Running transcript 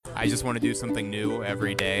I just want to do something new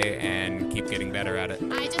every day and keep getting better at it.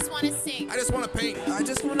 I just want to sing. I just want to paint. I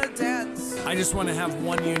just want to dance. I just want to have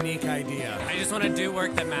one unique idea. I just want to do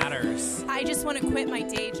work that matters. I just want to quit my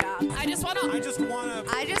day job. I just want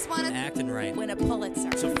to act and write. Win a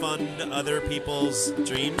Pulitzer. To fund other people's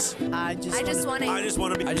dreams. I just want to I just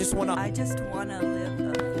want to live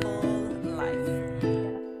a full life.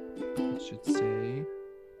 I should say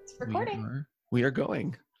It's recording. We are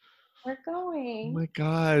going. We're Oh going. my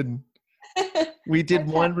God. We did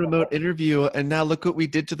one remote interview and now look what we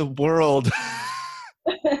did to the world.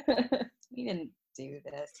 We didn't do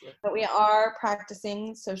this, but we are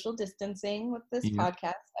practicing social distancing with this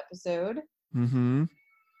podcast episode. Mm-hmm.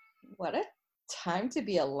 What a time to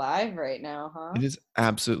be alive right now, huh? It is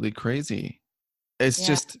absolutely crazy. It's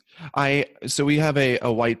just, so we have a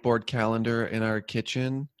whiteboard calendar in our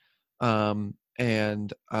kitchen. I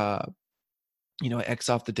X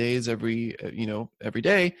off the days every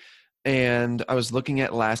day. And I was looking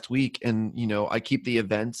at last week and, I keep the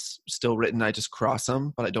events still written. I just cross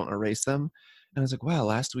them, but I don't erase them. And I was like, wow,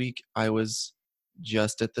 last week I was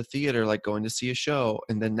just at the theater, like going to see a show.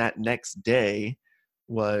 And then that next day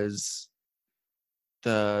was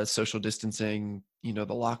the social distancing, the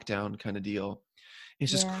lockdown kind of deal.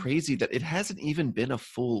 It's just crazy that it hasn't even been a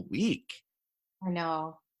full week. I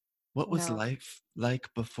know. What was life like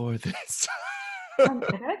before this? I gotta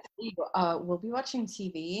tell you, we'll be watching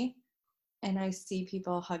TV and I see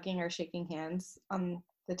people hugging or shaking hands on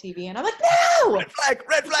the TV and I'm like, no! Red flag,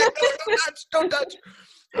 don't touch.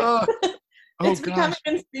 It's becoming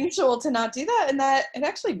instinctual to not do that, and that it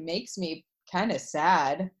actually makes me kind of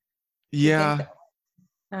sad. Yeah.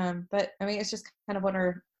 But I mean, it's just kind of what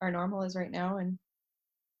our normal is right now, and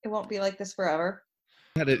it won't be like this forever.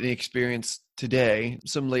 I had an experience today.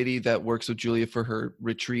 Some lady that works with Julia for her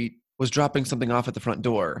retreat was dropping something off at the front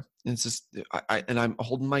door. And it's just, I'm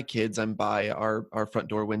holding my kids. I'm by our front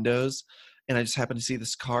door windows. And I just happened to see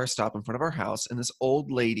this car stop in front of our house. And this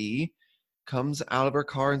old lady comes out of her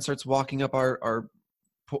car and starts walking up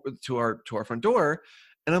to our front door.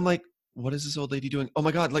 And I'm like, what is this old lady doing? Oh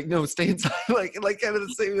my God, like, no, stay inside. like kind of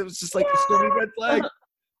the same. It was just like so many red flags.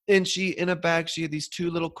 And in a bag, she had these two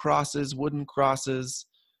little crosses, wooden crosses,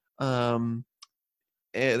 that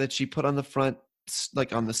she put on the front,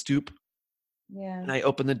 like on the stoop. Yeah. And I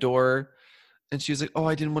opened the door and she was like, oh,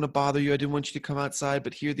 I didn't want to bother you. I didn't want you to come outside,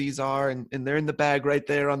 but here these are. And they're in the bag right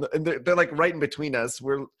there and they're like right in between us.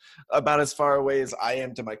 We're about as far away as I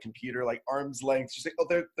am to my computer, like arm's length. She's like, oh,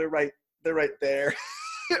 they're right there.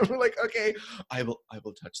 And we're like, okay, I will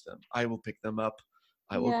touch them. I will pick them up.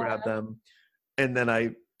 I will grab them. And then I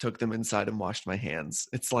took them inside and washed my hands.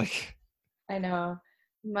 It's like, I know.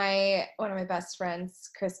 One of my best friends,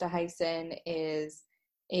 Krista Heisen, is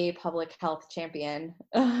a public health champion.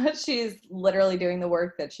 She's literally doing the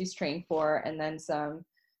work that she's trained for and then some.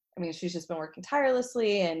 I mean, she's just been working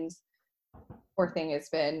tirelessly, and poor thing has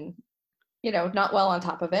been, not well on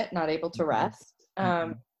top of it, not able to rest.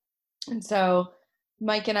 And so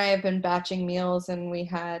Mike and I have been batching meals, and we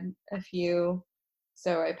had a few.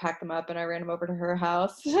 So I packed them up and I ran them over to her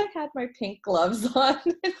house. I had my pink gloves on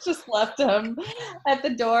and just left them at the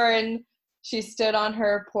door. And she stood on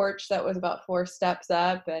her porch that was about 4 steps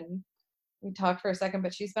up, and we talked for a second,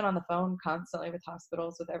 but she's been on the phone constantly with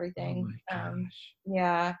hospitals, with everything. Oh my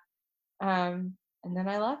gosh. And then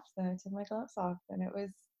I left and I took my gloves off, and it was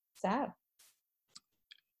sad.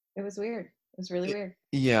 It was weird. It was really weird.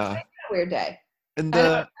 Yeah. It was a weird day. And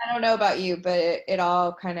I don't know about you, but it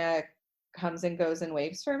all kind of comes and goes in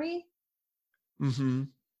waves for me.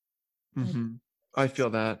 I feel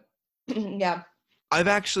that. Yeah. I've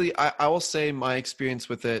actually, I will say my experience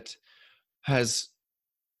with it has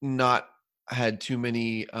not had too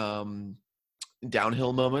many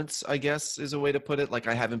downhill moments, I guess is a way to put it. Like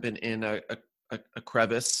I haven't been in a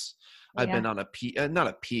crevice. I've been on a peak, not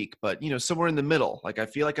a peak, but somewhere in the middle. Like I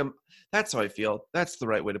feel like that's how I feel. That's the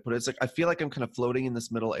right way to put it. It's like, I feel like I'm kind of floating in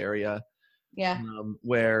this middle area. Yeah.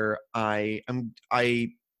 Where I am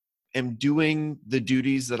doing the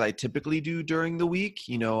duties that I typically do during the week.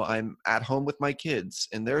 I'm at home with my kids,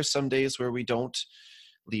 and there are some days where we don't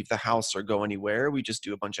leave the house or go anywhere. We just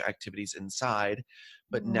do a bunch of activities inside.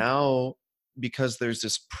 But now, because there's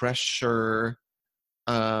this pressure,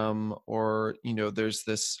 or there's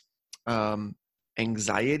this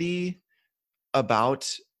anxiety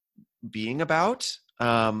about being about,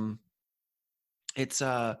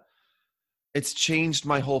 it's changed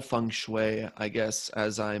my whole feng shui, I guess,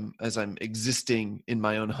 as I'm existing in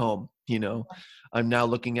my own home. I'm now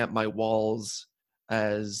looking at my walls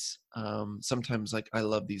as sometimes like I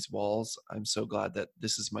love these walls. I'm so glad that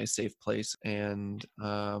this is my safe place. And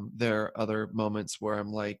there are other moments where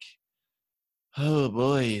I'm like, oh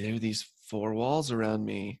boy, there are these four walls around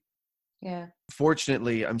me. Yeah.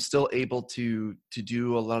 Fortunately, I'm still able to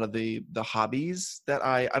do a lot of the hobbies that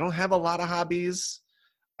I don't have a lot of hobbies.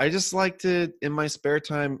 I just like to, in my spare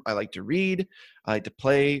time, I like to read, I like to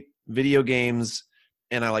play video games,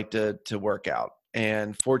 and I like to work out.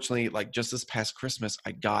 And fortunately, like just this past Christmas,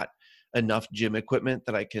 I got enough gym equipment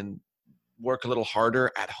that I can work a little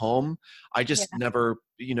harder at home. I just never,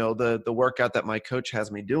 the workout that my coach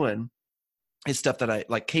has me doing is stuff that I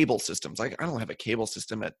like, cable systems. Like I don't have a cable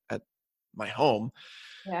system at my home.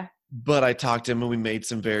 Yeah. But I talked to him and we made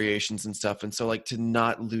some variations and stuff. And so like to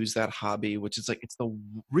not lose that hobby, which is like, it's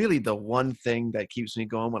really the one thing that keeps me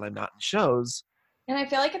going when I'm not in shows. And I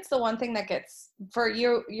feel like it's the one thing that gets, for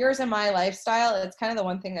yours and my lifestyle, it's kind of the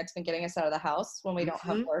one thing that's been getting us out of the house when we don't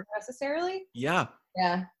have work necessarily. Yeah.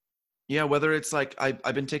 Yeah. Yeah. Whether it's like,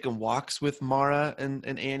 I've been taking walks with Mara and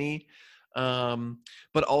Annie.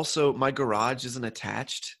 But also my garage isn't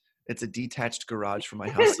attached. It's a detached garage from my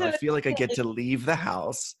house. So I feel like I get to leave the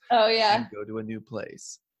house. Oh yeah. And go to a new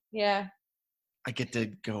place. Yeah. I get to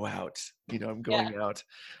go out, I'm going out.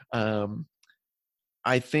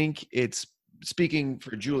 I think it's, speaking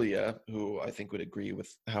for Julia, who I think would agree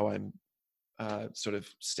with how I'm sort of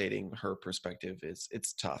stating her perspective,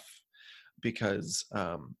 it's tough because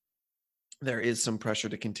there is some pressure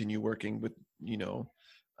to continue working with,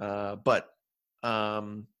 but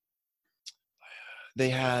they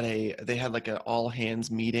had like an all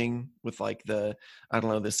hands meeting with like the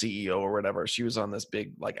CEO or whatever. She was on this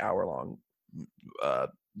big like hour-long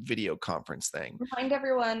video conference thing. Remind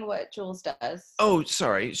everyone what Jules does. Oh,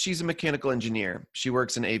 sorry. She's a mechanical engineer. She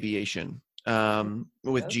works in aviation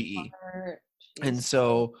with GE. And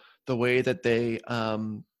so the way that they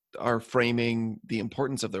are framing the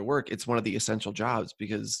importance of their work, it's one of the essential jobs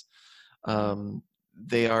because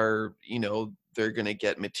they are, they're going to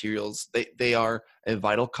get materials. They are a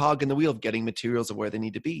vital cog in the wheel of getting materials of where they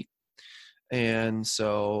need to be. And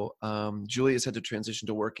so Julia's had to transition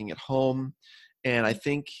to working at home. And I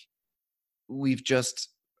think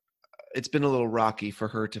it's been a little rocky for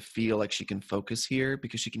her to feel like she can focus here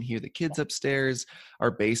because she can hear the kids upstairs. Our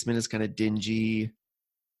basement is kind of dingy.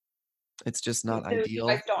 It's just not ideal.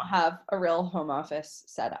 You guys don't have a real home office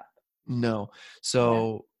set up. No.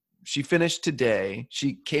 So she finished today.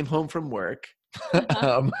 She came home from work. She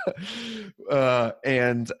had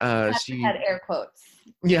air quotes.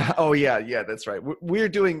 Yeah. Oh yeah. That's right. We're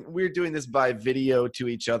doing this by video to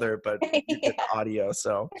each other, but audio.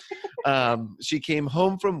 So, she came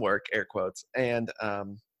home from work, air quotes. And,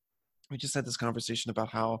 we just had this conversation about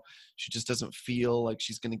how she just doesn't feel like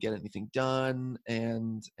she's going to get anything done.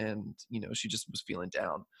 And, she just was feeling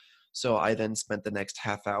down. So I then spent the next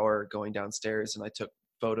half hour going downstairs and I took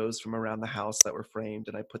photos from around the house that were framed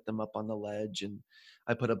and I put them up on the ledge and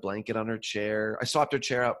I put a blanket on her chair. I swapped her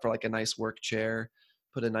chair out for like a nice work chair,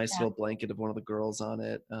 put a nice little blanket of one of the girls on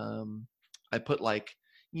it. I put like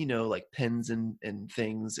pens and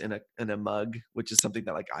things in a mug, which is something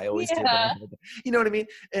that like I always did. You know what I mean?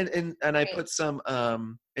 And I put some,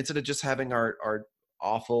 instead of just having our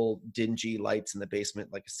awful dingy lights in the basement,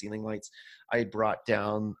 like ceiling lights, I brought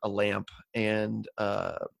down a lamp and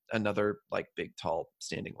another like big tall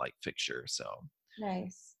standing light fixture. So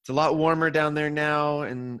nice. It's a lot warmer down there now.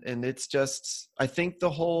 And it's just, I think the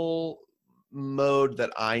whole mode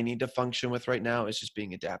that I need to function with right now is just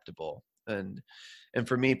being adaptable. And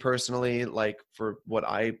for me personally, like for what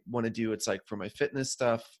I want to do, it's like for my fitness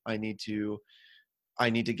stuff, I need to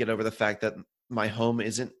get over the fact that my home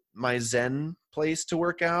isn't my Zen place to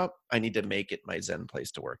work out. I need to make it my Zen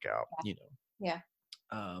place to work out, Yeah.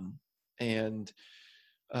 And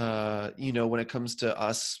when it comes to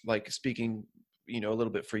us, like speaking, a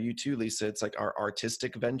little bit for you too, Lisa, it's like our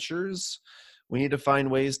artistic ventures. We need to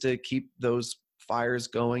find ways to keep those fires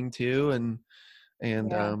going too. And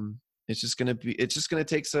it's just going to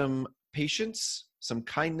take some patience, some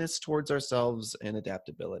kindness towards ourselves and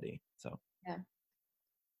adaptability. So, yeah.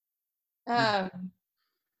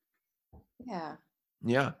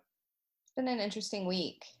 It's been an interesting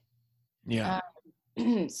week. Yeah.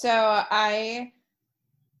 So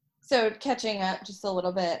catching up just a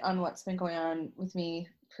little bit on what's been going on with me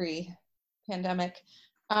pre-pandemic.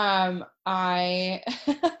 February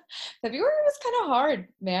was kind of hard,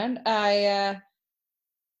 man.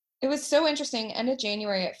 It was so interesting. End of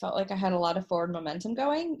January, it felt like I had a lot of forward momentum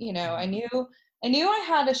going. I knew I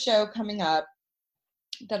had a show coming up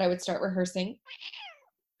that I would start rehearsing.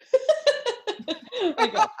 Oh my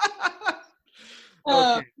God.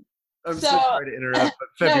 Okay. I'm so So- sorry to interrupt, but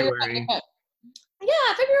No, you're February. fine.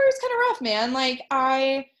 Yeah, February was kind of rough, man. Like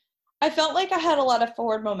I felt like I had a lot of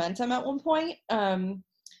forward momentum at one point. I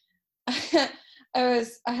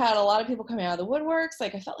had a lot of people coming out of the woodworks.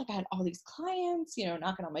 Like I felt like I had all these clients,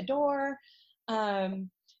 knocking on my door. I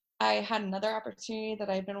had another opportunity that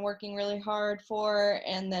I've been working really hard for,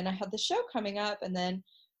 and then I had the show coming up, and then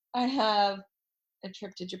I have a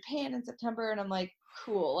trip to Japan in September, and I'm like,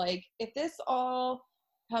 cool. Like if this all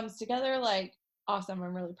comes together, like awesome.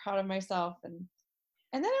 I'm really proud of myself. And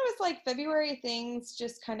then it was like February, things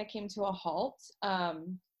just kind of came to a halt.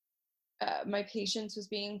 My patience was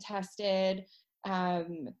being tested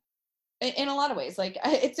in a lot of ways. Like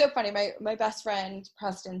it's so funny. My best friend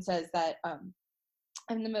Preston says that I'm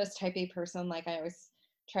the most type A person. Like I always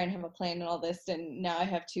try and have a plan and all this, and now I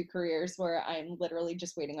have 2 careers where I'm literally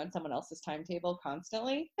just waiting on someone else's timetable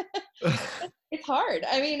constantly. It's hard.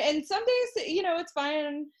 I mean, and some days, it's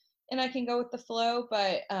fine and I can go with the flow,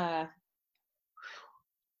 but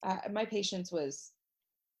my patience was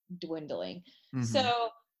dwindling. Mhm. So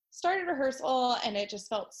started rehearsal, and it just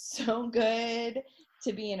felt so good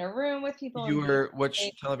to be in a room with people.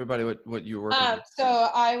 Tell everybody what you were working on. So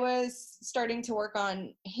I was starting to work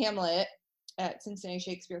on Hamlet at Cincinnati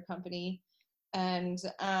Shakespeare Company, and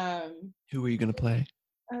Who were you going to play?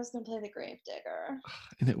 I was going to play the Gravedigger.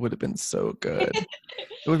 And it would have been so good. It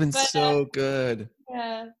would have been so good.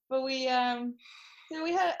 Yeah, but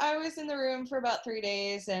I was in the room for about 3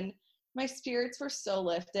 days, and my spirits were so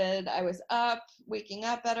lifted. I was up, waking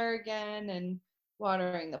up better again, and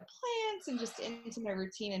watering the plants, and just into my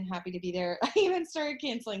routine, and happy to be there. I even started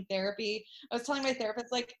canceling therapy. I was telling my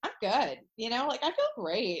therapist, like, I'm good, like I feel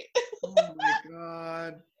great. Oh my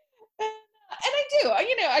God. And I do,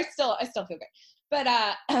 I still feel good. But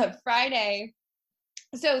Friday,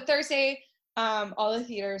 so Thursday, all the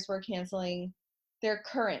theaters were canceling their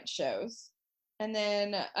current shows. And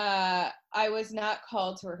then I was not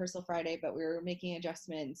called to rehearsal Friday, but we were making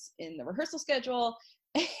adjustments in the rehearsal schedule.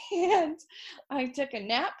 And I took a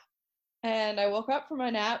nap, and I woke up from my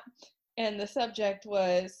nap, and the subject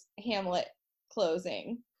was Hamlet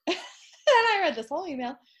closing. And I read this whole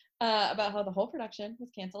email about how the whole production was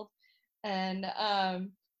canceled. And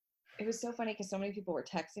it was so funny because so many people were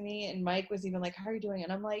texting me, and Mike was even like, how are you doing?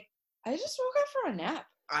 And I'm like, I just woke up from a nap.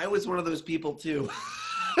 I was one of those people too.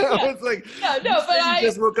 Yeah. I was like, no, but I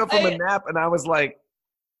just woke up from a nap, and I was like,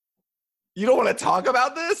 you don't want to talk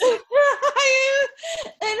about this?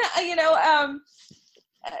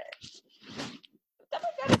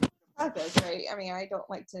 That's process, right? I mean, I don't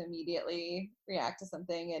like to immediately react to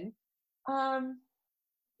something, and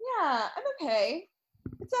yeah, I'm okay.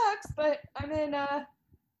 It sucks, but I'm in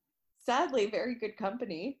sadly very good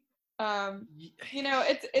company.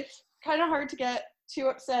 It's kind of hard to get too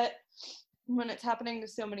upset when it's happening to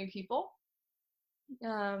so many people.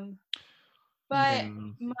 But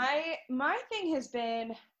my thing has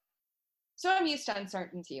been, so I'm used to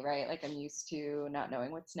uncertainty, right? Like I'm used to not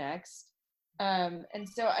knowing what's next. And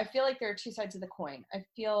so I feel like there are 2 sides of the coin. I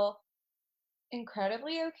feel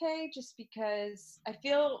incredibly okay just because I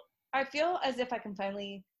feel as if I can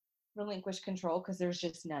finally relinquish control because there's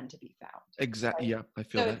just none to be found. Exactly. Right? Yeah, I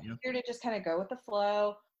feel that. It's Yeah. easier to just kind of go with the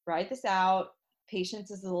flow, ride this out. Patience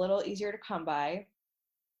is a little easier to come by.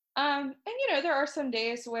 And there are some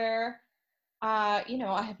days where I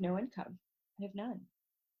have no income. I have none.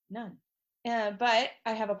 But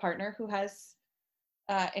I have a partner who has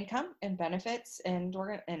income and benefits, and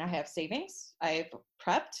I have savings. I've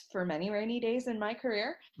prepped for many rainy days in my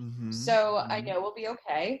career, so I know we'll be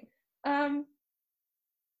okay.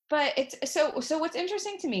 But it's so what's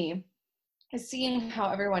interesting to me is seeing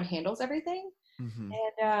how everyone handles everything,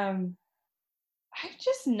 and I'm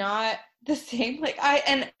just not the same. Like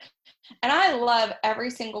I love every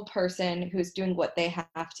single person who's doing what they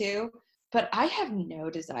have to, but I have no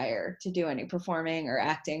desire to do any performing or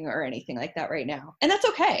acting or anything like that right now. And that's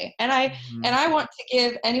okay. And I want to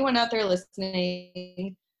give anyone out there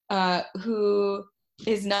listening who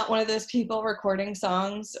is not one of those people recording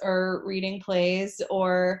songs or reading plays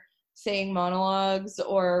or saying monologues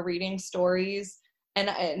or reading stories. And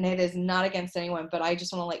it is not against anyone, but I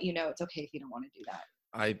just want to let you know it's okay if you don't want to do that.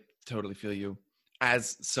 I totally feel you.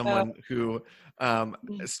 As someone who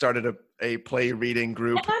started a play reading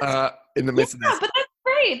group in the midst of this. But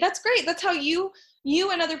that's great. That's how you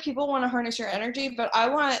and other people want to harness your energy. But I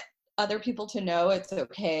want other people to know it's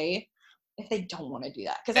okay if they don't want to do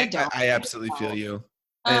that. Because I don't. I absolutely feel you.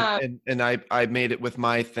 And I made it with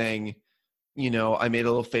my thing. I made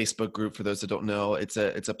a little Facebook group for those that don't know. It's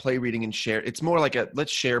a play reading and share. It's more like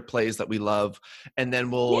let's share plays that we love. And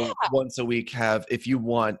then we'll once a week if you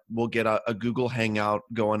want, we'll get a Google Hangout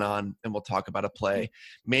going on and we'll talk about a play.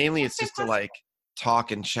 Mainly it's just to like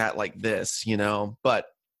talk and chat like this, but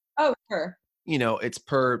oh, sure. It's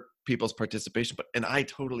per people's participation. And I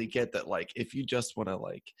totally get that. Like, if you just want to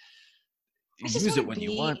like use it when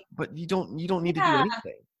you want, but you don't need to do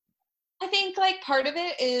anything. I think like part of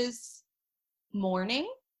it is mourning.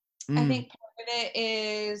 I think part of it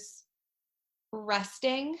is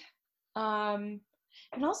resting. And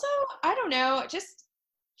also, I don't know, just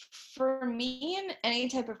for me in any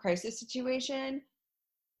type of crisis situation,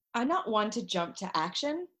 I'm not one to jump to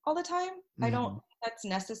action all the time. I don't think that's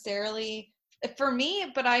necessarily for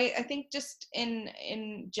me, but I think just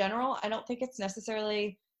in general, I don't think it's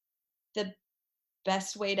necessarily the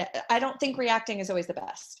best way I don't think reacting is always the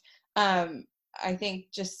best. I think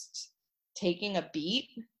just taking a beat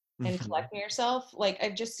and collecting yourself. Like,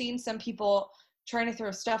 I've just seen some people trying to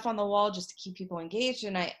throw stuff on the wall just to keep people engaged.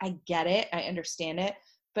 And I get it. I understand it.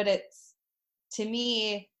 But to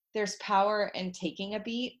me, there's power in taking a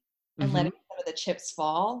beat and letting some of the chips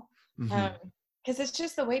fall. Because it's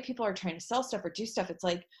just the way people are trying to sell stuff or do stuff. It's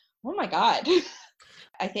like, oh my God.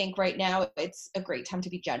 I think right now it's a great time to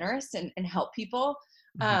be generous and help people.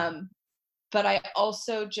 But I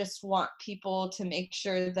also just want people to make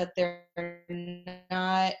sure that they're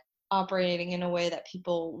not operating in a way that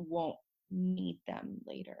people won't need them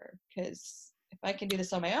later. Because if I can do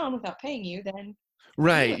this on my own without paying you, then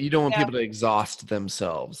right. You don't want people to exhaust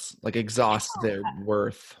themselves, like exhaust their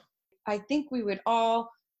worth. I think we would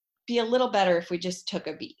all be a little better if we just took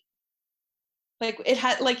a beat. Like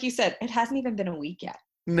like you said, it hasn't even been a week yet.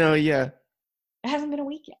 No, yeah. It hasn't been a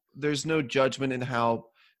week yet. There's no judgment in how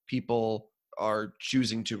people are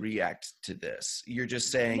choosing to react to this. You're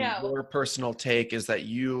just saying your personal take is that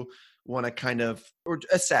you want to kind of or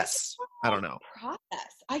assess. I don't know.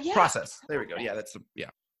 Process. There we go. Yeah, that's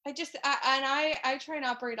I try and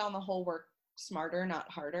operate on the whole work smarter,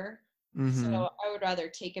 not harder. So I would rather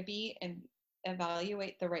take a beat and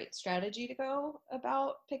evaluate the right strategy to go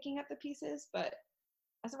about picking up the pieces. But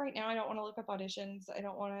as of right now, I don't want to look up auditions. I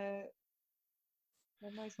don't want to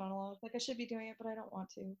memorize monologues. Like, I should be doing it, but I don't want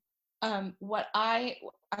to. What I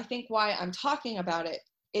think why I'm talking about it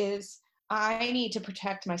is I need to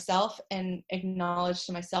protect myself and acknowledge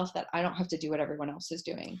to myself that I don't have to do what everyone else is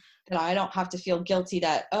doing, that I don't have to feel guilty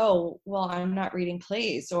that, oh, well, I'm not reading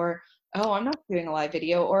plays, or, oh, I'm not doing a live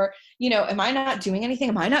video, or, am I not doing anything?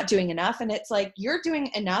 Am I not doing enough? And it's like, you're doing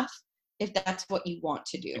enough if that's what you want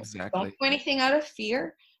to do. Exactly. Don't do anything out of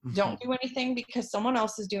fear. Don't do anything because someone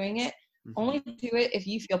else is doing it. Only do it if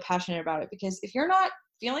you feel passionate about it, because if you're not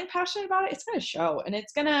feeling passionate about it, it's going to show, and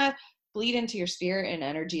it's going to bleed into your spirit and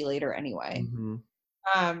energy later anyway.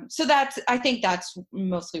 So I think that's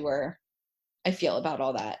mostly where I feel about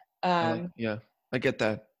all that. I get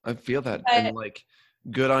that. I feel that. And like,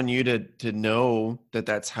 good on you to know that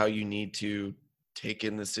that's how you need to take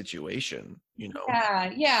in the situation,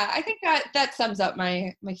 Yeah. I think that sums up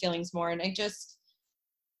my feelings more. And I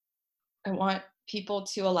want people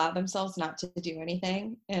to allow themselves not to do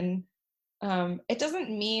anything. And it doesn't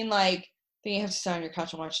mean like that you have to sit on your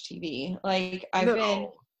couch and watch TV. Like, I've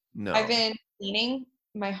been cleaning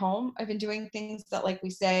my home. I've been doing things that, like we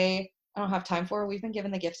say, I don't have time for. We've been given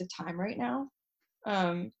the gift of time right now.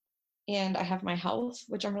 And I have my health,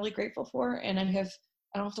 which I'm really grateful for. And I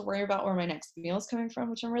don't have to worry about where my next meal is coming from,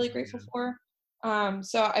 which I'm really grateful for.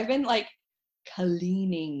 So I've been like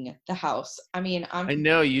cleaning the house. I mean, I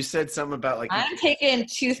know you said something about like I'm taking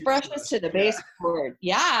toothbrushes to the baseboard.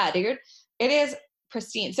 Yeah, dude, it is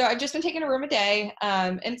pristine. So I've just been taking a room a day.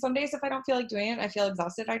 And some days if I don't feel like doing it, I feel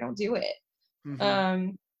exhausted, I don't do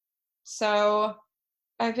it. So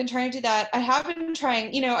I've been trying to do that. I have been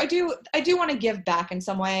trying, I do want to give back in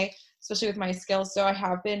some way, especially with my skills. So I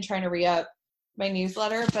have been trying to re-up my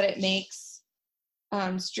newsletter, but it makes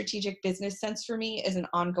strategic business sense for me as an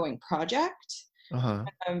ongoing project,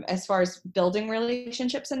 as far as building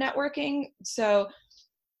relationships and networking. So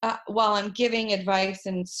while I'm giving advice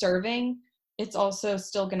and serving, it's also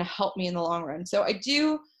still going to help me in the long run. So I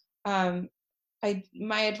do,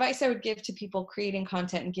 my advice I would give to people creating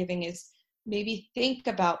content and giving is maybe think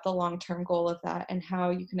about the long-term goal of that and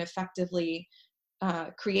how you can effectively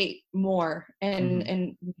create more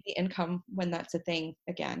and the income when that's a thing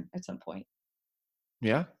again at some point.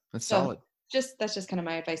 Yeah, that's solid. That's just kind of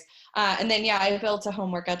my advice. And then, I built a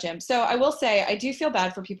home workout gym. So I will say, I do feel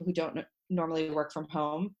bad for people who don't normally work from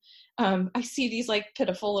home. I see these like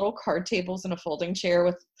pitiful little card tables and a folding chair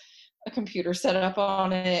with a computer set up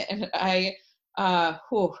on it. And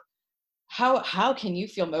how can you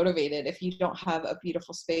feel motivated if you don't have a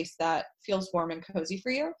beautiful space that feels warm and cozy for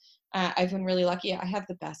you? I've been really lucky. I have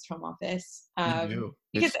the best home office. You do.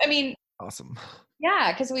 Because It's I mean, awesome.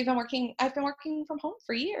 yeah, because I've been working from home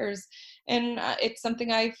for years, and it's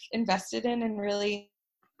something I've invested in and really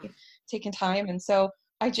taken time. And so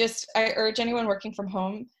I urge anyone working from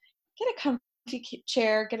home, get a comfy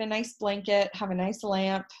chair, get a nice blanket, have a nice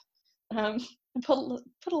lamp, and put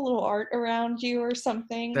a little art around you or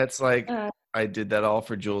something. That's like, I did that all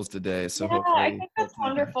for Jules today. So yeah, hopefully, I think that's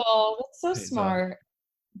wonderful. That's so pays off. smart.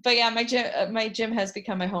 But yeah, my gym has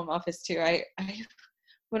become my home office too. I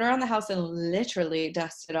went around the house and literally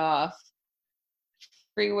dusted off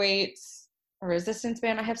free weights, a resistance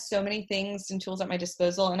band. I have so many things and tools at my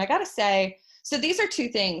disposal. And I got to say, so these are two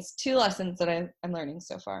lessons that I'm learning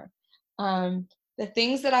so far. The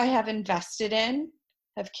things that I have invested in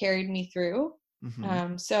have carried me through.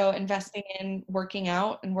 Mm-hmm. So investing in working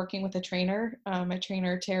out and working with a trainer, my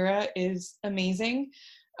trainer Tara is amazing.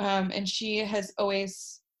 And she has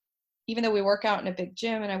always, even though we work out in a big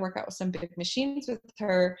gym and I work out with some big machines with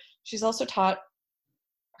her, she's also taught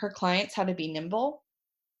her clients how to be nimble.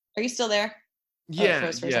 Are you still there? Yeah. For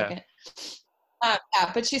a second.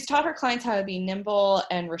 Yeah, but she's taught her clients how to be nimble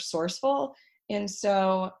and resourceful. And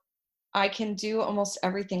so I can do almost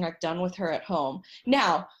everything I've done with her at home.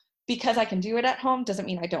 Now, because I can do it at home doesn't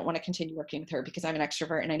mean I don't want to continue working with her, because I'm an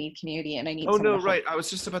extrovert and I need community and I need. Oh no, right. I was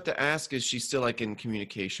just about to ask, is she still like in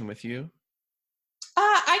communication with you?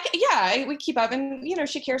 We keep up, and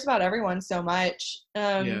she cares about everyone so much.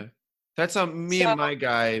 Yeah, that's me and my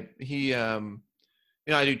guy. He, I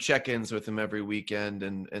do check-ins with him every weekend,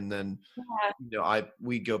 and then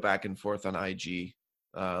we go back and forth on IG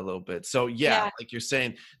a little bit. So yeah, like you're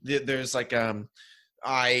saying, there's like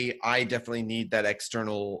I definitely need that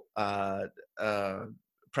external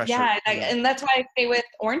pressure. Yeah, and that's why I stay with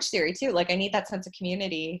Orange Theory too. Like I need that sense of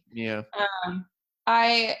community. Yeah.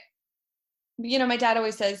 My dad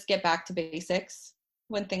always says, get back to basics.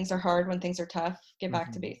 When things are hard, when things are tough, get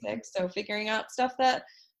back to basics. So figuring out stuff that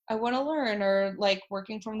I want to learn, or like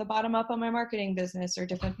working from the bottom up on my marketing business or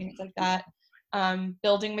different things like that.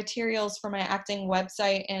 Building materials for my acting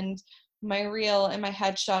website and my reel and my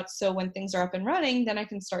headshots. So when things are up and running, then I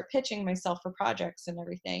can start pitching myself for projects and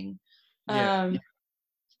everything. Yeah.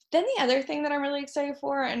 Then the other thing that I'm really excited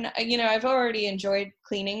for, and I've already enjoyed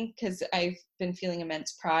cleaning because I've been feeling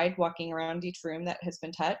immense pride walking around each room that has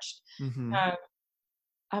been touched. Mm-hmm.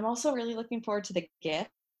 I'm also really looking forward to the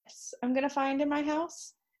gifts I'm going to find in my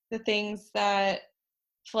house, the things that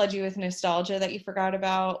flood you with nostalgia that you forgot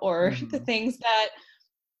about, or the things that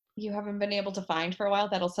you haven't been able to find for a while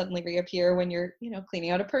that'll suddenly reappear when you're, cleaning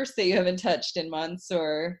out a purse that you haven't touched in months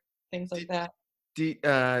or things like that.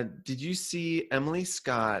 Did you see Emily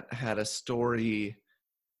Scott had a story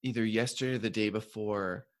either yesterday or the day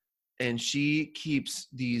before, and she keeps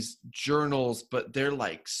these journals, but they're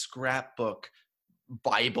like scrapbook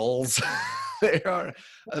Bibles. They are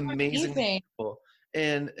amazing.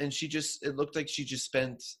 And it looked like she just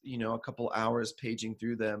spent, a couple hours paging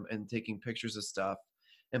through them and taking pictures of stuff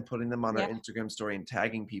and putting them on our Instagram story and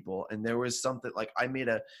tagging people. And there was something like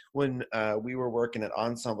when we were working at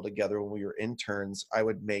Ensemble together, when we were interns, I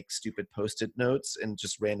would make stupid Post-it notes and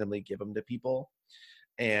just randomly give them to people.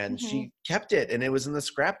 And she kept it, and it was in the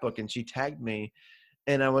scrapbook, and she tagged me.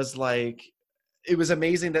 And I was like, it was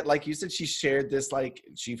amazing that, like you said, she shared this, like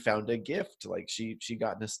she found a gift, like she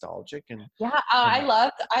got nostalgic. And I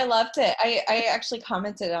loved it. I actually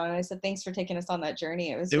commented on it. I said, thanks for taking us on that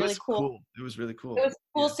journey. It was really cool. It was really cool. It was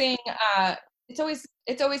cool seeing, it's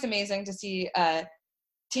always amazing to see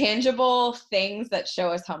tangible things that show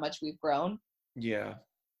us how much we've grown. Yeah.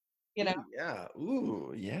 Yeah.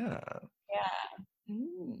 Ooh, yeah.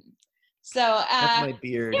 Yeah. So that's my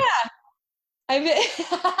beard. Yeah. I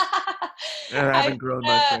haven't grown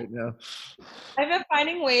much right now. I've been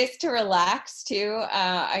finding ways to relax too.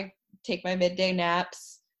 I take my midday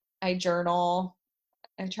naps. I journal.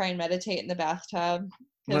 I try and meditate in the bathtub.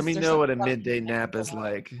 Let me know what a midday nap is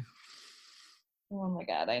like. Oh my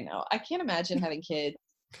God, I know. I can't imagine having kids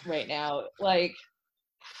right now. Like,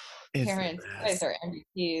 parents, you guys are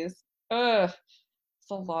MVPs. Ugh,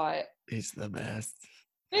 it's a lot. It's the best.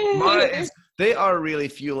 Mara they are really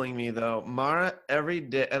fueling me though. Mara, every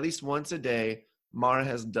day, at least once a day, Mara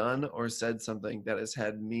has done or said something that has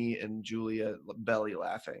had me and Julia belly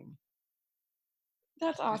laughing.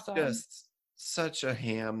 That's awesome. Just such a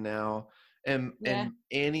ham now. And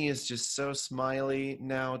Annie is just so smiley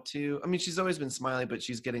now too. I mean, she's always been smiley, but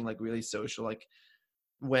she's getting like really social. Like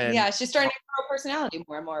when she's starting to grow personality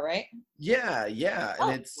more and more, right? Yeah.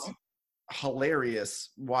 And hilarious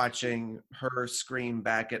watching her scream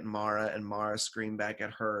back at Mara and Mara scream back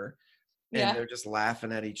at her. And they're just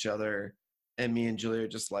laughing at each other. And me and Julia are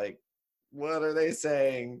just like, what are they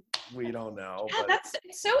saying? We don't know. Yeah, but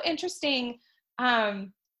it's so interesting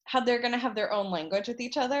how they're going to have their own language with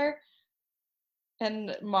each other.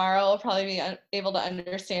 And Mara will probably be able to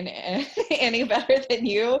understand Annie better than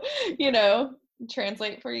you,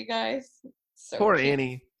 translate for you guys. So poor cute.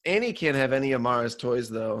 Annie. Annie can't have any of Mara's toys,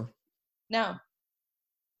 though. No.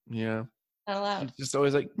 Yeah. Not allowed. She's just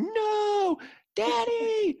always like, no,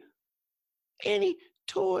 Daddy, Annie,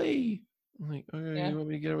 toy. I'm like, okay, you want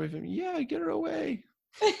me to get away from me? Yeah, get her away.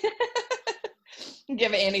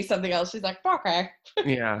 Give Annie something else. She's like, okay.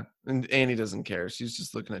 Yeah, and Annie doesn't care. She's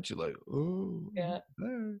just looking at you like, oh. Yeah.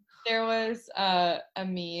 There. There was a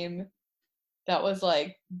meme that was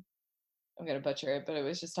like, I'm going to butcher it, but it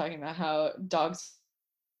was just talking about how dogs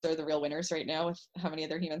are the real winners right now with how many of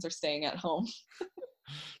their humans are staying at home.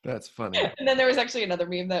 That's funny. And then there was actually another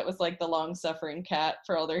meme that was like the long-suffering cat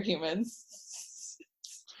for all their humans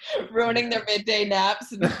ruining their midday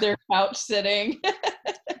naps and their couch sitting.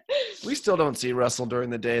 We still don't see Russell during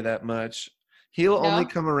the day that much. He'll only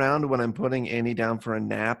come around when I'm putting Annie down for a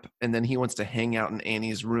nap, and then he wants to hang out in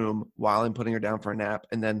Annie's room while I'm putting her down for a nap,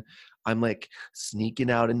 and then I'm like sneaking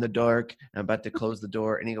out in the dark, and I'm about to close the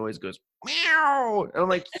door, and he always goes, meow! And I'm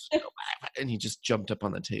like, and he just jumped up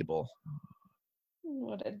on the table.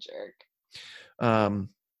 What a jerk.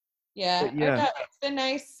 Yeah. It's been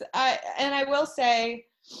nice. I will say,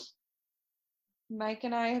 Mike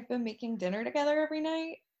and I have been making dinner together every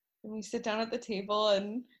night, and we sit down at the table,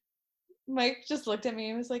 and Mike just looked at me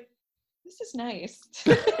and was like, this is nice.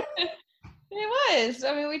 And it was.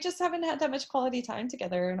 I mean, we just haven't had that much quality time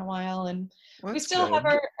together in a while, and we still have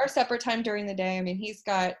our separate time during the day. I mean, he's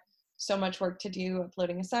got so much work to do,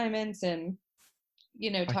 uploading assignments and,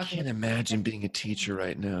 talking. I can't imagine being a teacher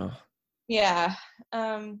right now. Yeah.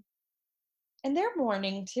 And they're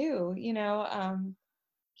mourning too,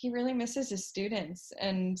 he really misses his students.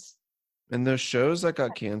 And those shows that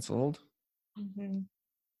got canceled. Mm-hmm.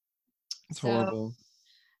 It's horrible.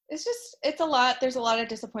 It's a lot. There's a lot of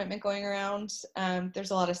disappointment going around.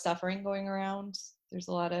 There's a lot of suffering going around. There's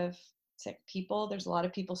a lot of sick people. There's a lot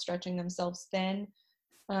of people stretching themselves thin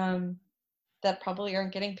that probably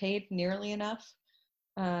aren't getting paid nearly enough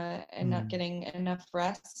and not getting enough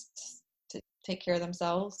rest to take care of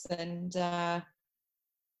themselves. And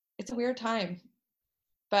it's a weird time.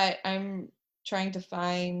 But I'm trying to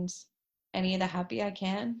find any of the happy I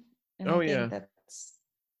can. And I think that's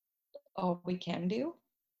all we can do.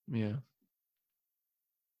 Yeah.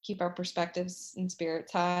 Keep our perspectives and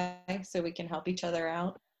spirits high so we can help each other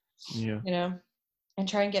out. Yeah. And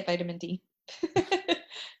try and get vitamin D.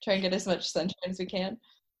 Try and get as much sunshine as we can.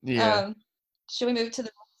 Yeah. Should we move to the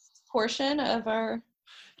next portion of our...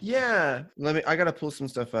 Yeah. I got to pull some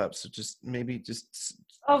stuff up. So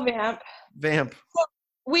Vamp.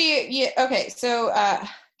 Okay. So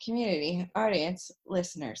community, audience,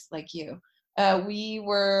 listeners like you, we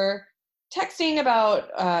were texting about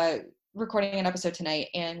recording an episode tonight,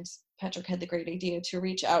 and Patrick had the great idea to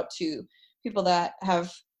reach out to people that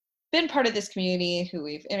have been part of this community, who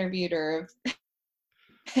we've interviewed or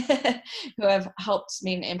who have helped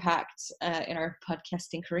make an impact in our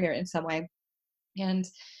podcasting career in some way. And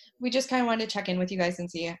we just kind of wanted to check in with you guys and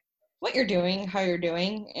see what you're doing, how you're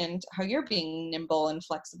doing, and how you're being nimble and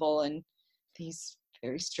flexible in these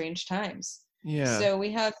very strange times. Yeah. So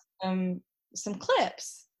we have some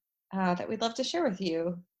clips that we'd love to share with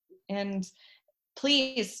you. And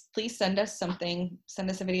please send us something. Send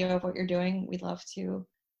us a video of what you're doing. We'd love to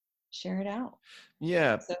share it out.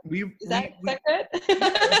 Yeah. So, is that good?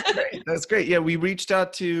 That's great. Yeah, we reached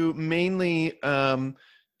out to mainly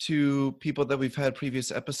to people that we've had previous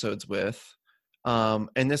episodes with.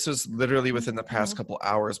 And this was literally within the past couple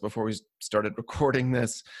hours before we started recording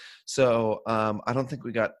this. So I don't think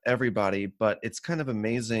we got everybody, but it's kind of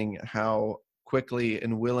amazing how quickly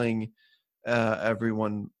and willing a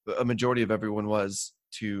majority of everyone was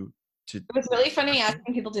to. It was really funny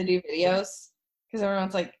asking people to do videos, because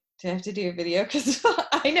everyone's like, do I have to do a video? Because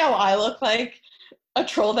I know I look like a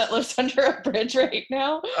troll that lives under a bridge right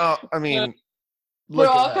now. Oh, I mean, we're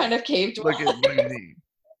all kind of cave dwellers. Look at me.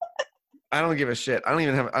 I don't give a shit. I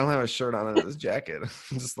don't have a shirt on under this jacket.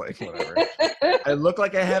 I'm just like, whatever. I look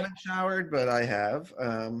like I haven't showered, but I have.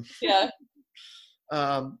 Yeah.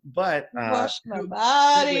 But wash my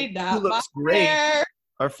body, not who looks my great. hair.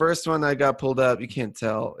 Our first one I got pulled up, you can't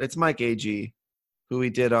tell. It's Mike AG, who we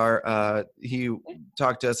did he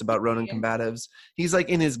talked to us about Ronin Combatives. He's like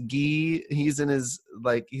in his gi, he's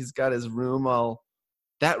got his room all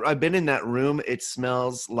that I've been in that room. It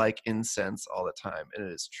smells like incense all the time, and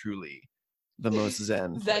it is truly the most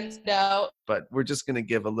zen. Zendo. But we're just gonna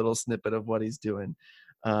give a little snippet of what he's doing.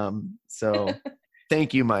 So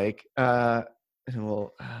thank you, Mike. And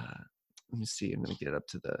we'll let me see. I'm gonna get it up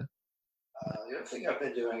to the. The other thing I've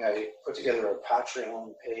been doing, I put together a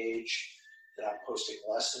Patreon page that I'm posting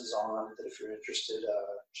lessons on. That if you're interested,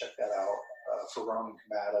 check that out for Roman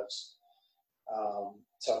combatives.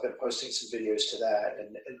 So I've been posting some videos to that,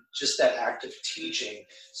 and just that act of teaching,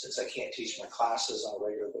 since I can't teach my classes on a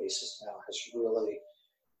regular basis now, has really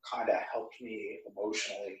kind of helped me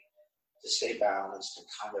emotionally to stay balanced and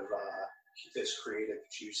kind of keep those creative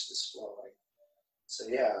juices flowing. So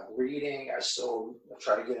yeah, reading, I still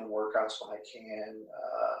try to get in workouts when I can,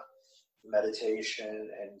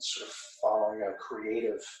 meditation, and sort of following a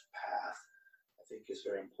creative path, I think is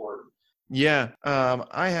very important. Yeah,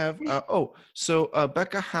 I have. So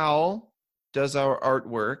Becca Howell does our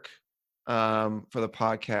artwork for the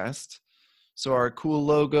podcast. So our cool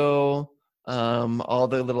logo, all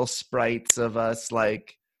the little sprites of us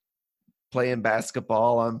like playing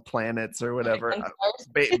basketball on planets or whatever,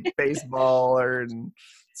 baseball or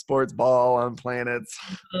sports ball on planets,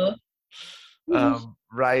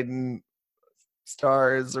 riding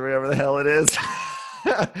stars or whatever the hell it is.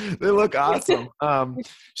 They look awesome.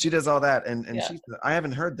 She does all that, and I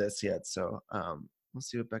haven't heard this yet, so let's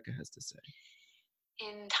see what Becca has to say.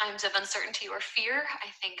 In times of uncertainty or fear, I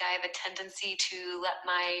think I have a tendency to let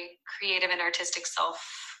my creative and artistic self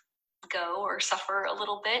go or suffer a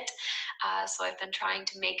little bit. So I've been trying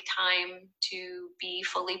to make time to be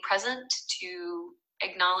fully present, to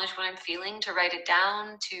acknowledge what I'm feeling, to write it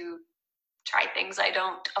down, to try things I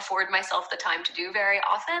don't afford myself the time to do very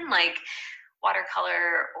often, like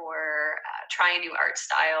watercolor or try a new art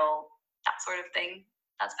style, that sort of thing.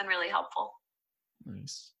 That's been really helpful.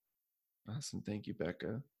 Nice. Awesome. Thank you,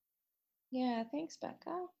 Becca. Yeah, thanks,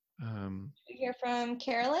 Becca. You hear from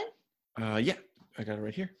Carolyn? Yeah, I got it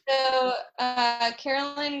right here. So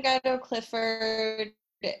Carolyn Gatto Clifford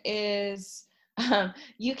is,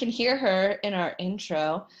 you can hear her in our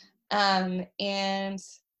intro, and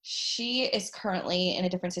she is currently in a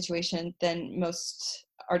different situation than most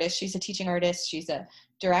artists. She's a teaching artist. She's a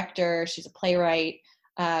director. She's a playwright.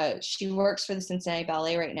 She works for the Cincinnati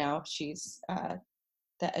Ballet right now. She's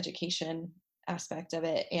the education aspect of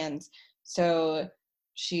it. And so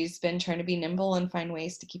she's been trying to be nimble and find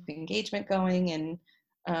ways to keep engagement going. And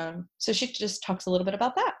so she just talks a little bit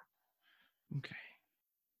about that. Okay.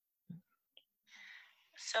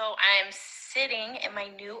 So I'm sitting in my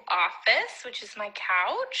new office, which is my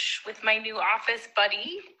couch, with my new office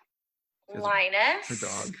buddy, Linus. Her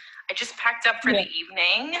dog. I just packed up for the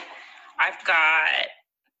evening. I've got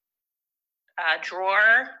a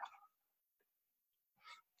drawer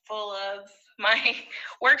full of my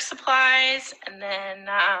work supplies, and then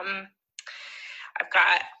I've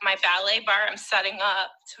got my ballet bar I'm setting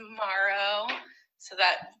up tomorrow, so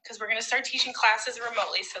that, because we're going to start teaching classes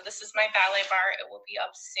remotely, so this is my ballet bar. It will be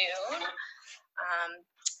up soon.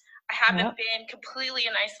 I haven't been completely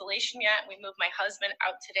in isolation yet. We moved my husband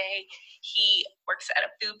out today. He works at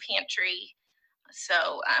a food pantry,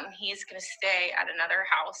 so he's going to stay at another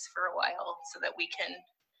house for a while so that we can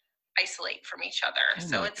isolate from each other.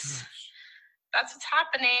 So that's what's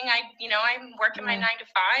happening. I'm working my 9 to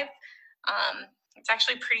 5. It's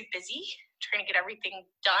actually pretty busy trying to get everything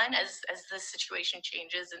done as the situation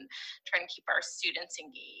changes and trying to keep our students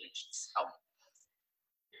engaged. So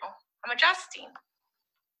I'm adjusting.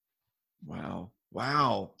 Wow.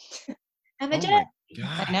 I'm adjusting.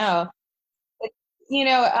 I know.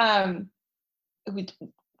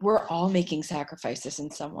 We're all making sacrifices in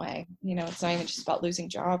some way. It's not even just about losing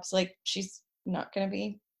jobs. Like, she's not going to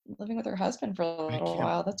be living with her husband for a little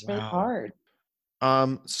while. That's really hard.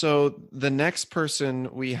 So the next person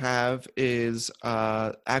we have is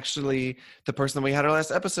actually the person that we had our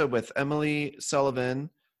last episode with, Emily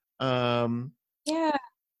Sullivan.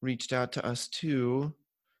 Reached out to us too.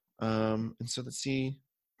 And so let's see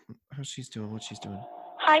how she's doing, what she's doing.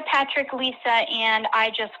 Hi, Patrick, Lisa, and I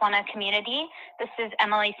Just Want a Community. This is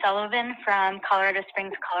Emily Sullivan from Colorado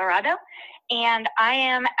Springs, Colorado, and I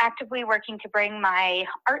am actively working to bring my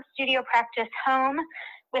art studio practice home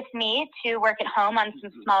with me to work at home on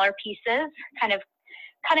some smaller pieces, kind of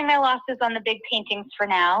cutting my losses on the big paintings for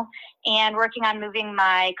now, and working on moving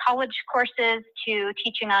my college courses to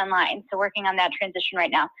teaching online. So working on that transition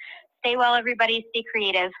right now. Stay well, everybody. Stay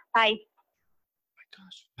creative. Bye.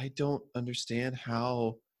 Gosh, I don't understand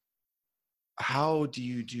how do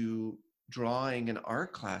you do drawing and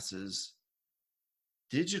art classes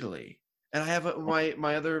digitally? And I have one of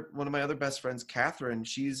my other best friends, Catherine.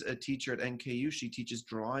 She's a teacher at NKU. She teaches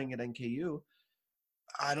drawing at NKU.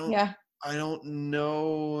 I don't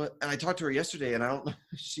know. And I talked to her yesterday, and I don't.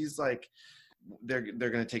 She's like, they're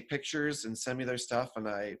going to take pictures and send me their stuff, and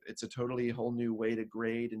it's a totally whole new way to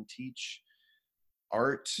grade and teach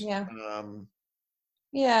art. Yeah.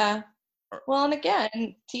 Yeah. Well, and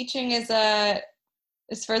again, teaching is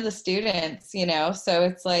for the students, so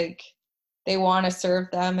it's like they want to serve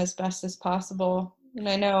them as best as possible. And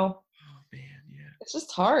I know it's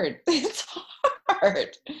just hard. It's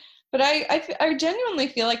hard. But I genuinely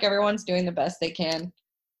feel like everyone's doing the best they can,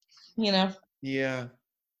 Yeah.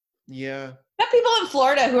 Yeah. Got people in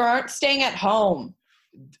Florida who aren't staying at home.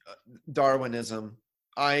 Darwinism.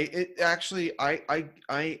 I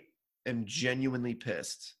am genuinely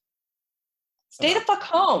pissed. Stay the fuck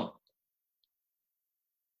home.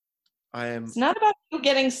 It's not about you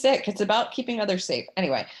getting sick. It's about keeping others safe.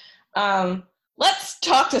 Anyway, let's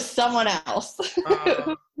talk to someone else.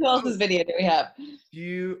 Who else's video do we have?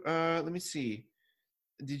 Let me see.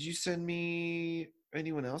 Did you send me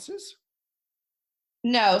anyone else's?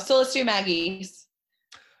 No, so let's do Maggie's.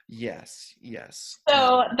 Yes.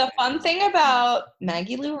 So the fun thing about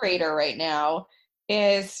Maggie Lou Rader right now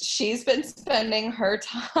is she's been spending her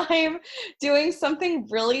time doing something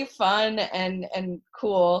really fun and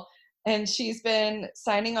cool. And she's been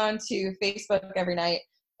signing on to Facebook every night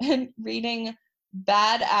and reading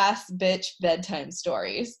badass bitch bedtime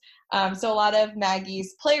stories. So a lot of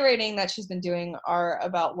Maggie's playwriting that she's been doing are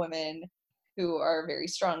about women who are very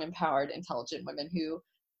strong, empowered, intelligent women who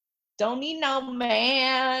don't need no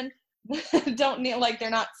man, don't need, like, they're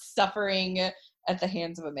not suffering at the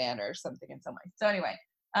hands of a man or something in some way. So anyway,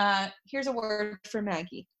 here's a word for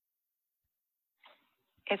Maggie.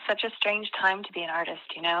 It's such a strange time to be an artist,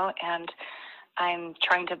 and I'm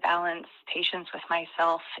trying to balance patience with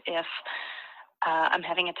myself if I'm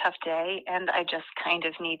having a tough day and I just kind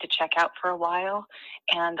of need to check out for a while.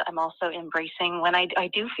 And I'm also embracing when I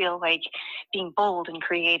do feel like being bold and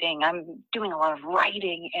creating. I'm doing a lot of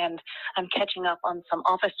writing and I'm catching up on some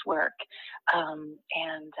office work.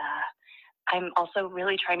 I'm also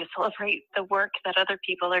really trying to celebrate the work that other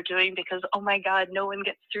people are doing because, oh my God, no one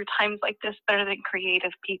gets through times like this better than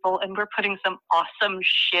creative people. And we're putting some awesome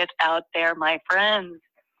shit out there, my friends.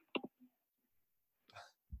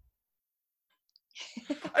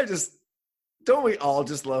 Don't we all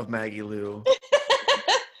just love Maggie Lou?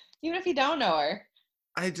 Even if you don't know her.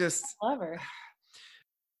 I love her.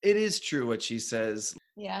 It is true what she says.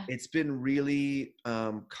 Yeah. It's been really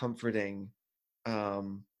comforting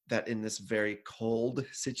that in this very cold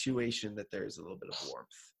situation that there's a little bit of warmth,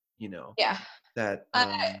 Yeah. That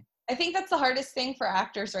I think that's the hardest thing for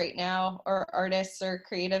actors right now, or artists or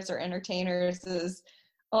creatives or entertainers, is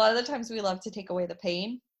a lot of the times we love to take away the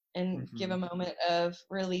pain and give a moment of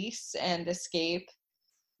release and escape.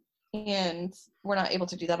 And we're not able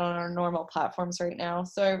to do that on our normal platforms right now.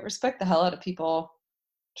 So I respect the hell out of people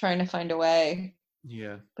trying to find a way.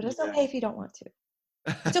 Yeah. But it's okay if you don't want to.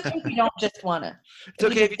 It's okay if you don't just want to. It's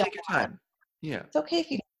okay if you take your time. Yeah. It's okay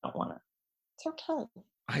if you don't want to. It's okay.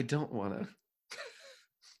 I don't want to.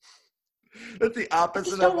 That's the opposite. I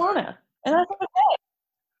just don't want to. And that's okay.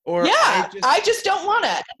 Or yeah, I just don't want to.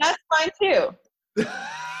 And that's fine too.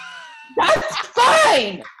 That's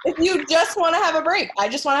fine. If you just want to have a break. I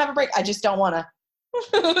just want to have a break. I just don't want to.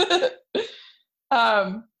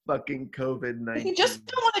 Fucking COVID-19. If you just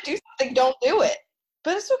don't want to do something, don't do it.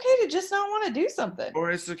 But it's okay to just not want to do something. Or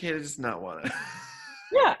it's okay to just not want to.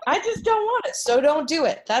 Yeah, I just don't want it, so don't do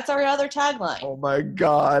it. That's our other tagline. Oh my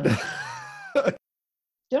God.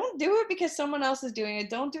 Don't do it because someone else is doing it.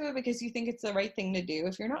 Don't do it because you think it's the right thing to do.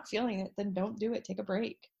 If you're not feeling it, then don't do it. Take a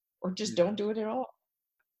break. Or just don't do it at all.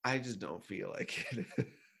 I just don't feel like it.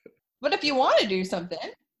 But if you want to do something,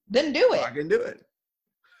 then do it. I can do it.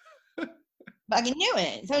 I can do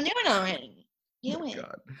it. So do it already. Do it.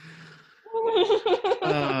 God.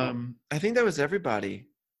 I think that was everybody.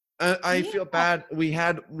 I feel bad. We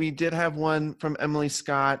did have one from Emily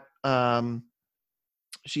Scott.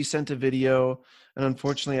 She sent a video, and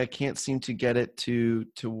unfortunately, I can't seem to get it to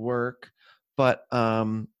work. But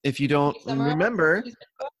if you don't remember,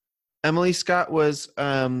 Emily Scott was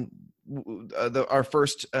our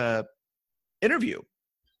first interview.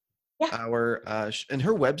 Yeah. And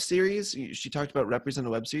her web series, she talked about Represent, a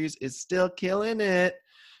web series, is still killing it.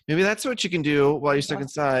 Maybe that's what you can do while you're stuck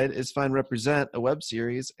inside, is find Represent, a web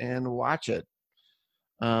series, and watch it.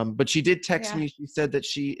 But she did text me. She said that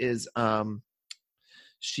she is, I'm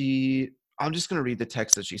just going to read the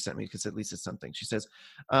text that she sent me because at least it's something. She says,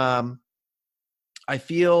 I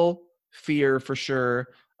feel fear for sure.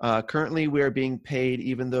 Currently, we are being paid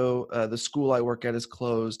even though the school I work at is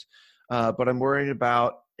closed, but I'm worried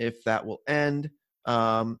about if that will end.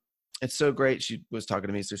 It's so great. She was talking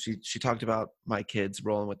to me, so she talked about my kids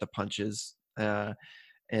rolling with the punches,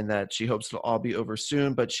 and that she hopes it'll all be over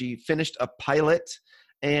soon. But she finished a pilot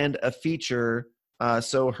and a feature,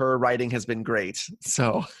 so her writing has been great.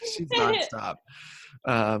 So she's nonstop,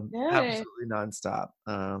 absolutely nonstop.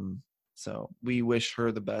 So we wish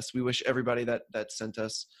her the best. We wish everybody that sent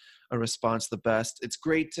us a response the best. It's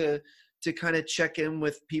great to kind of check in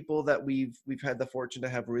with people that we've had the fortune to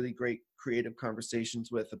have really great creative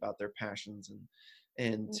conversations with about their passions,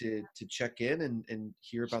 and to check in and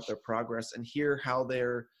hear about their progress and hear how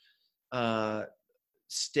they're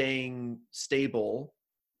staying stable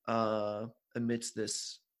amidst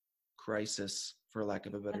this crisis, for lack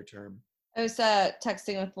of a better term. I was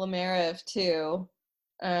texting with Lamariv too,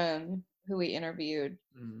 who we interviewed,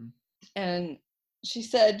 and she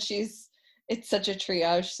said it's such a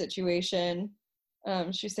triage situation.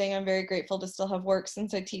 She's saying, I'm very grateful to still have work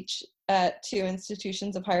since I teach at 2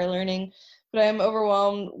 institutions of higher learning, but I am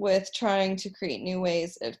overwhelmed with trying to create new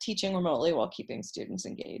ways of teaching remotely while keeping students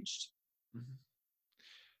engaged.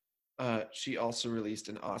 She also released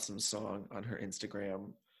an awesome song on her Instagram.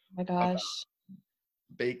 Oh my gosh.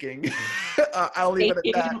 Baking. I'll leave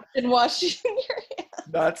it at that. And washing your hands.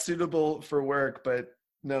 Not suitable for work, but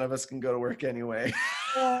none of us can go to work anyway.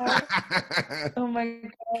 Yeah. Oh my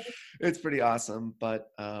God. It's pretty awesome,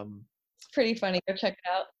 but it's pretty funny. Go check it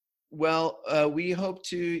out. Well, we hope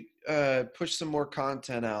to push some more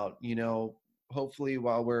content out, hopefully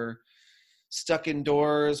while we're stuck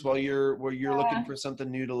indoors, while you're looking for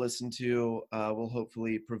something new to listen to, we'll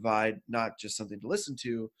hopefully provide not just something to listen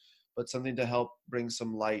to, but something to help bring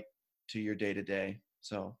some light to your day-to-day.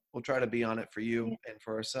 So we'll try to be on it for you and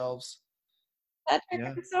for ourselves. Patrick,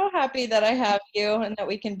 I'm so happy that I have you and that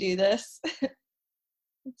we can do this.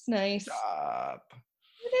 It's nice. Stop.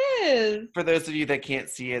 It is. For those of you that can't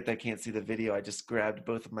see it, that can't see the video, I just grabbed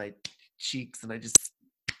both of my cheeks and I just...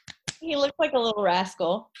 He looks like a little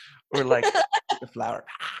rascal. Or like the flower.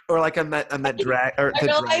 Or like I'm that drag. Or I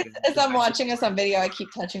realize as I'm watching us on video, I keep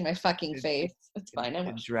touching my fucking face. It's fine.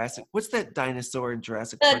 In Jurassic. What's that dinosaur in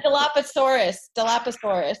Jurassic Park? Dilophosaurus,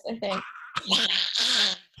 I think.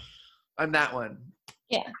 I'm that one.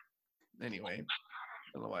 Yeah. Anyway,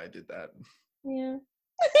 I don't know why I did that. Yeah.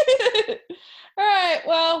 All right.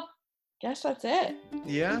 Well, guess that's it.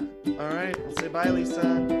 Yeah. All right. We'll say bye,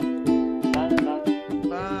 Lisa.